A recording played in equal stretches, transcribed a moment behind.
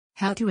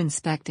How to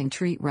inspect and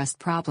treat rust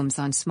problems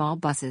on small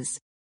buses.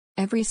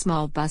 Every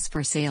small bus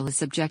for sale is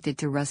subjected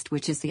to rust,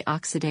 which is the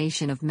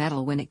oxidation of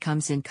metal when it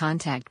comes in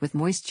contact with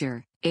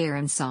moisture, air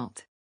and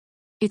salt.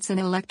 It's an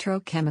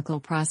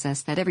electrochemical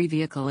process that every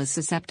vehicle is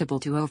susceptible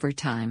to over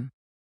time.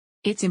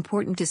 It's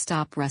important to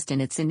stop rust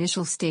in its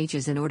initial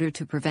stages in order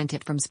to prevent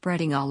it from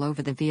spreading all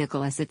over the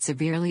vehicle, as it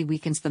severely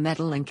weakens the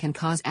metal and can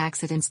cause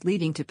accidents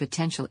leading to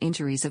potential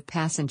injuries of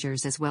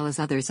passengers as well as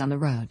others on the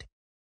road.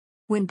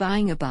 When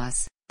buying a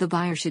bus, the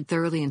buyer should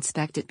thoroughly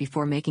inspect it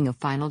before making a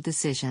final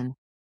decision.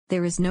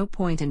 There is no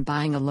point in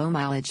buying a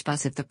low-mileage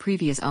bus if the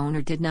previous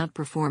owner did not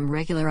perform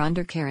regular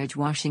undercarriage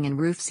washing and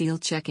roof seal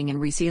checking and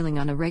resealing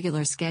on a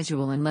regular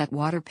schedule and let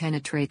water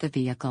penetrate the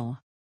vehicle.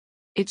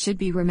 It should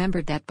be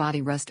remembered that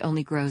body rust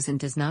only grows and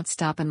does not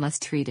stop unless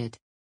treated.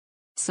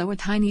 So a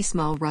tiny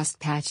small rust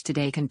patch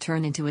today can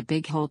turn into a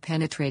big hole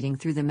penetrating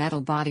through the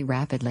metal body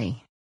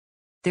rapidly.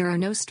 There are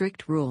no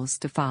strict rules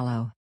to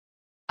follow.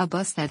 A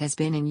bus that has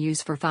been in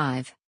use for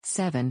 5,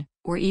 7,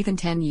 or even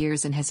 10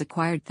 years and has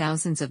acquired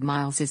thousands of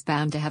miles is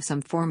bound to have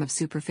some form of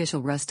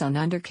superficial rust on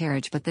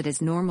undercarriage, but that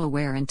is normal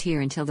wear and tear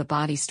until the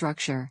body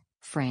structure,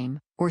 frame,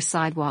 or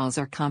sidewalls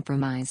are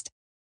compromised.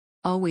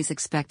 Always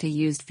expect a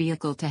used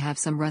vehicle to have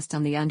some rust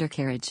on the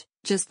undercarriage,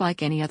 just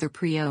like any other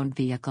pre-owned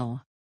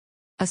vehicle.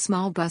 A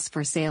small bus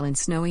for sale in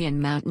snowy and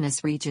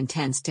mountainous region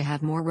tends to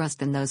have more rust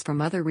than those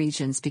from other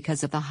regions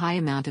because of the high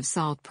amount of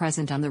salt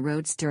present on the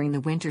roads during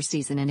the winter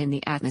season and in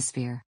the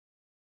atmosphere.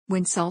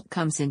 When salt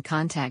comes in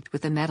contact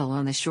with the metal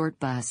on the short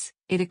bus,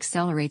 it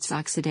accelerates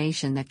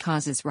oxidation that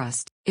causes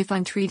rust. If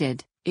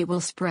untreated, it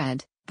will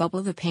spread,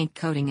 bubble the paint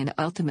coating and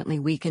ultimately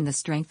weaken the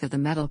strength of the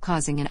metal,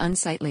 causing an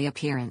unsightly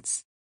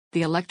appearance.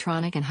 The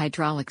electronic and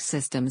hydraulic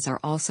systems are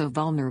also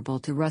vulnerable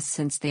to rust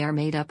since they are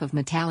made up of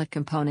metallic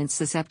components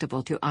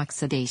susceptible to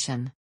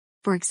oxidation.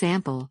 For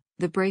example,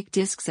 the brake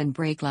discs and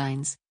brake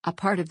lines, a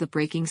part of the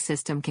braking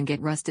system, can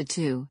get rusted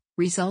too,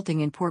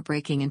 resulting in poor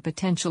braking and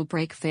potential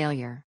brake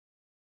failure.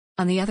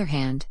 On the other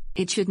hand,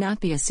 it should not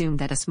be assumed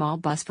that a small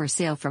bus for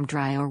sale from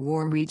dry or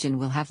warm region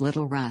will have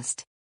little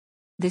rust.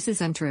 This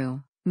is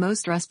untrue.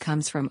 Most rust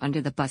comes from under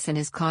the bus and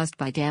is caused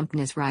by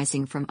dampness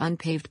rising from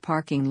unpaved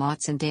parking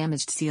lots and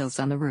damaged seals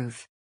on the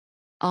roof.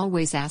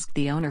 Always ask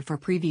the owner for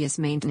previous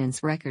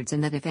maintenance records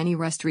and that if any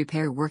rust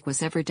repair work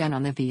was ever done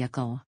on the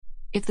vehicle.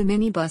 If the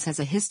minibus has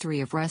a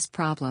history of rust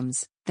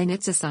problems, then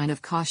it's a sign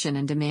of caution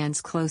and demands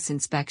close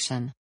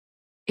inspection.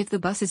 If the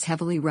bus is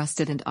heavily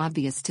rusted and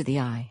obvious to the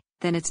eye,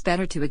 then it's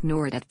better to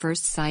ignore it at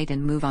first sight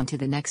and move on to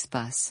the next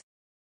bus.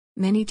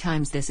 Many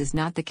times this is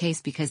not the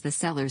case because the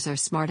sellers are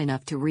smart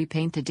enough to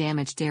repaint the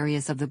damaged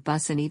areas of the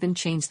bus and even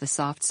change the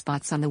soft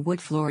spots on the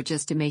wood floor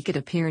just to make it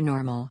appear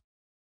normal.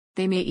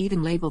 They may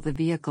even label the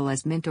vehicle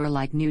as mint or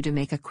like new to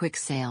make a quick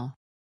sale.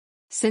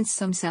 Since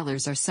some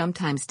sellers are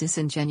sometimes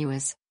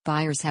disingenuous,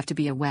 buyers have to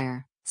be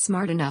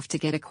smart enough to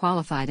get a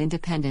qualified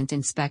independent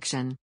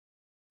inspection.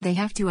 They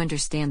have to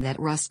understand that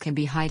rust can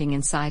be hiding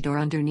inside or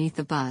underneath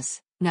the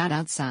bus, not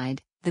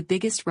outside. The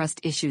biggest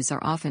rust issues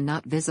are often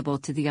not visible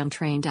to the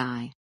untrained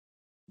eye.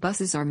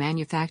 Buses are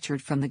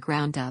manufactured from the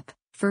ground up,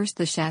 first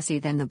the chassis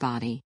then the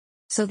body.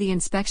 So the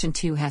inspection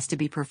too has to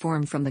be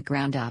performed from the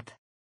ground up.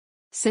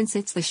 Since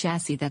it's the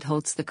chassis that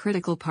holds the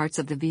critical parts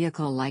of the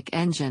vehicle like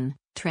engine,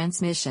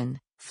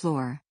 transmission,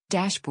 floor,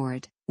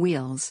 dashboard,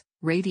 wheels,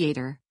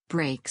 radiator,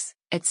 brakes,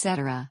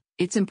 etc.,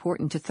 it's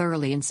important to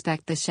thoroughly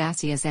inspect the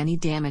chassis, as any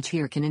damage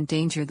here can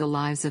endanger the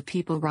lives of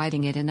people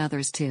riding it and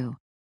others too.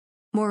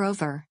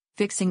 Moreover,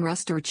 fixing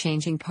rust or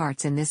changing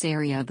parts in this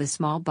area of the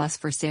small bus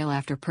for sale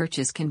after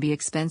purchase can be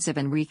expensive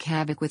and wreak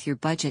havoc with your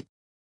budget.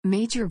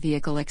 Major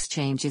Vehicle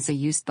Exchange is a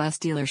used bus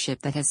dealership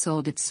that has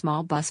sold its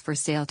small bus for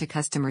sale to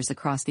customers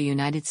across the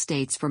United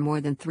States for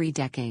more than 3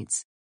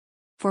 decades.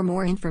 For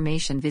more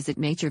information, visit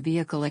Major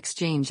Vehicle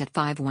Exchange at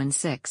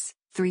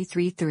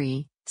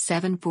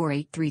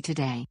 516-333-7483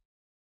 today.